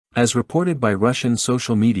As reported by Russian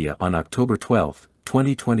social media on October 12,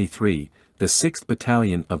 2023, the 6th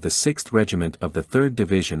Battalion of the 6th Regiment of the 3rd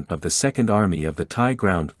Division of the 2nd Army of the Thai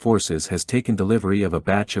Ground Forces has taken delivery of a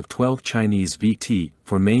batch of 12 Chinese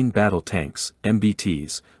VT-4 main battle tanks,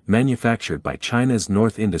 MBTs, manufactured by China's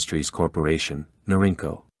North Industries Corporation,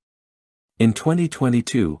 Norinco. In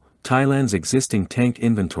 2022, Thailand's existing tank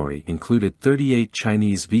inventory included 38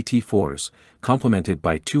 Chinese VT-4s, complemented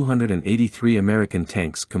by 283 American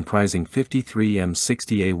tanks comprising 53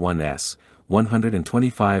 M60A1s,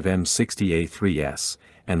 125 M60A3s,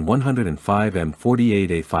 and 105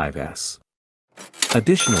 M48A5s.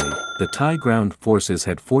 Additionally, the Thai ground forces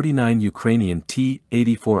had 49 Ukrainian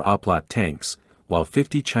T-84 Oplot tanks, while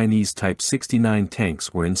 50 Chinese Type 69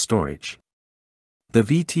 tanks were in storage. The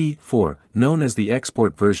VT-4, known as the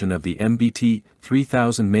export version of the MBT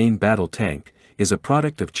 3000 main battle tank, is a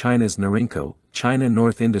product of China's Norinco, China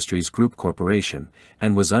North Industries Group Corporation,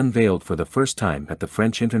 and was unveiled for the first time at the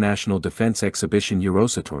French International Defense Exhibition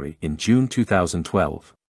Eurosatory in June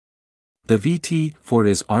 2012. The VT-4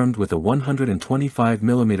 is armed with a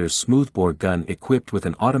 125mm smoothbore gun equipped with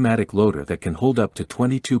an automatic loader that can hold up to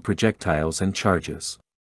 22 projectiles and charges.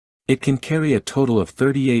 It can carry a total of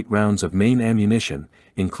 38 rounds of main ammunition,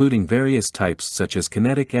 including various types such as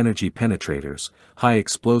kinetic energy penetrators,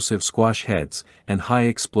 high-explosive squash heads, and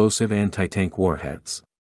high-explosive anti-tank warheads.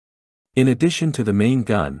 In addition to the main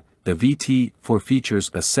gun, the VT-4 features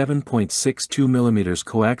a 7.62mm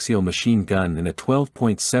coaxial machine gun and a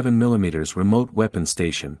 12.7mm remote weapon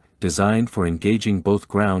station, designed for engaging both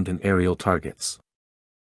ground and aerial targets.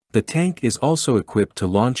 The tank is also equipped to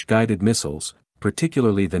launch guided missiles,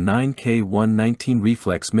 particularly the 9K-119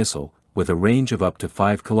 reflex missile, with a range of up to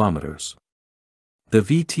 5 kilometers. The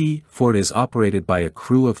VT-4 is operated by a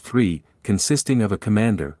crew of 3, consisting of a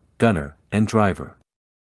commander, gunner, and driver.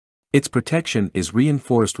 Its protection is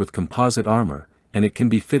reinforced with composite armor, and it can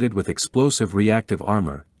be fitted with explosive reactive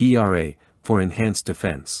armor, ERA, for enhanced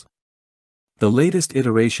defense. The latest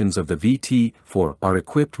iterations of the VT-4 are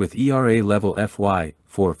equipped with ERA level FY4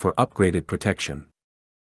 for upgraded protection.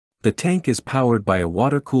 The tank is powered by a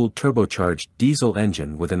water-cooled turbocharged diesel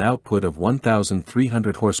engine with an output of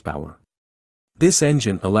 1,300 horsepower. This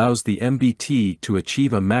engine allows the MBT to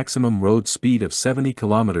achieve a maximum road speed of 70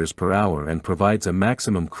 km per hour and provides a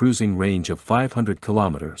maximum cruising range of 500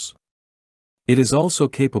 km. It is also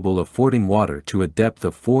capable of fording water to a depth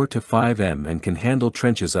of 4 to 5 m and can handle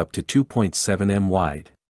trenches up to 2.7 m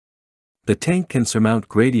wide. The tank can surmount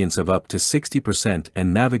gradients of up to 60%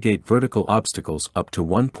 and navigate vertical obstacles up to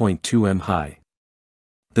 1.2 m high.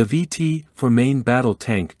 The VT-4 main battle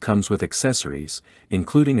tank comes with accessories,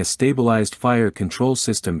 including a stabilized fire control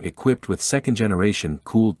system equipped with second-generation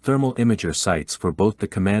cooled thermal imager sights for both the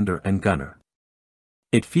commander and gunner.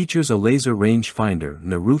 It features a laser rangefinder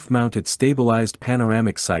and a roof-mounted stabilized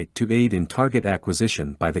panoramic sight to aid in target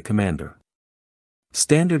acquisition by the commander.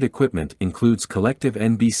 Standard equipment includes collective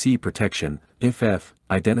NBC protection, IFF,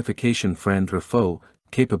 identification friend or foe,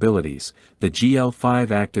 capabilities, the GL5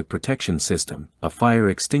 active protection system, a fire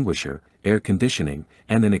extinguisher, air conditioning,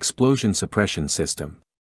 and an explosion suppression system.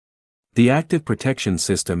 The active protection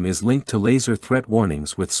system is linked to laser threat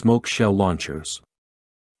warnings with smoke shell launchers.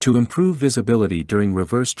 To improve visibility during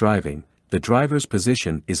reverse driving, the driver's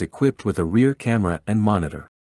position is equipped with a rear camera and monitor.